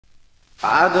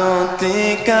I don't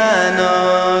think I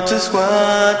know just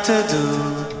what to do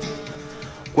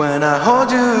when I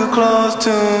hold you close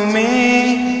to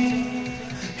me.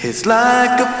 It's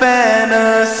like a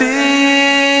fantasy.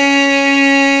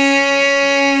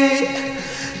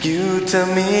 You tell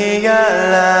me you're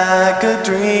like a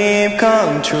dream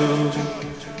come true.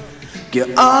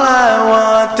 You're all I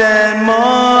want and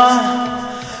more.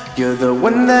 You're the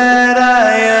one that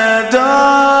I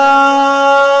adore.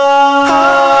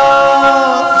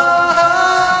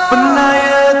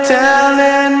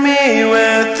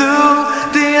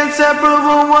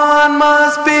 Inseparable one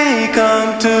must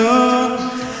become two,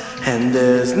 and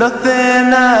there's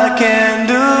nothing I can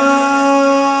do.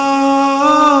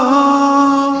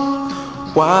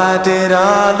 Why did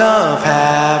our love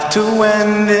have to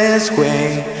end this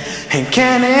way? And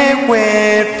can it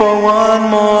wait for one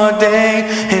more day?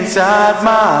 Inside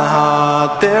my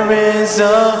heart there is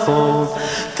a hole,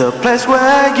 the place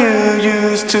where you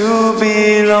used to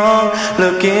belong.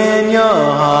 Look in your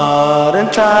heart and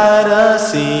try to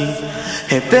see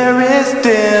if there is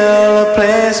still a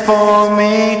place for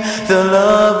me. The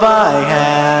love I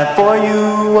had for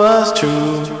you was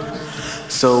true,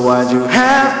 so why'd you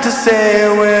have to say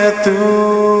we're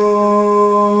through?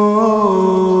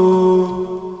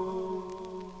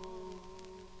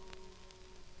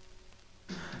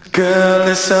 Girl,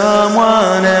 there's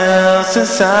someone else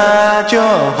inside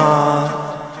your heart,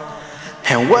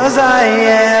 and was I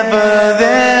ever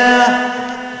there?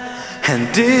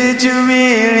 And did you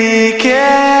really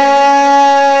care?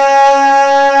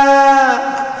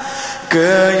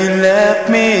 Girl, you left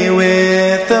me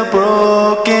with a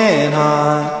broken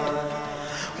heart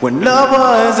when love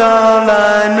was all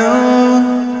I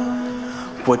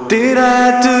knew. What did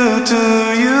I do to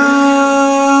you?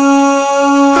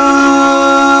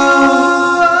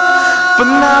 But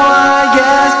now I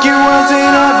ask you, was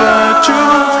it ever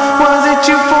true? Was it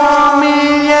you for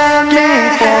me and me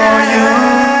for you?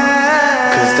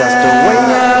 Cause that's the way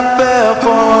I felt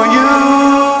for you,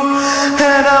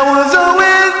 and I was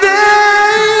always there.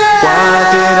 Why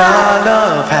did our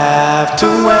love have to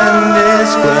end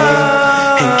this way?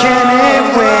 And can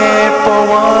it wait for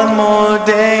one more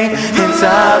day?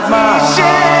 Inside my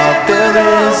heart there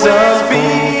is a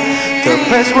home, the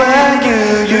place where you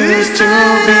used to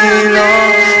belong.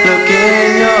 Look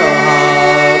in your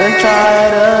heart and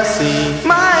try to see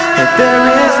if there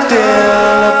is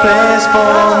still a place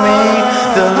for me.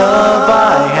 The love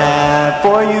I had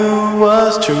for you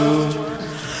was true,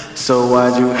 so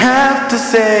why'd you have to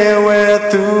say we're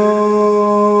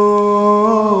through?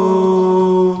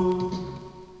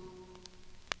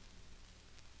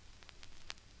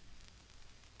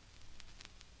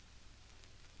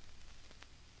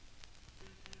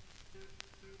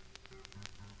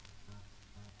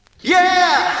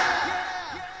 Yeah!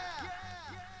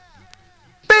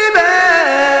 Baby!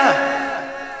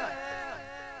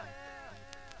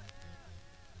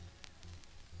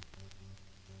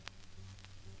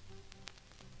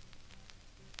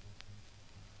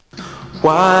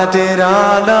 Why did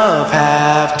our love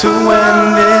have to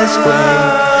end this way?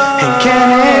 And can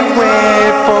it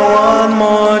wait for one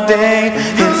more day?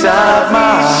 Inside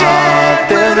my heart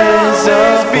there is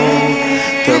a home,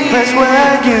 the place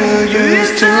where you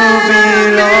used to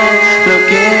belong. Look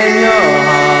in your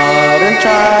heart and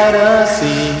try to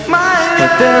see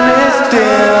if there is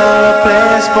still a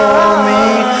place for me.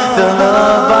 The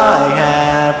love I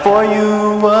had for you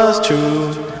was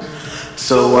true,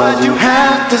 so why'd you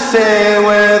have to say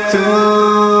we're through?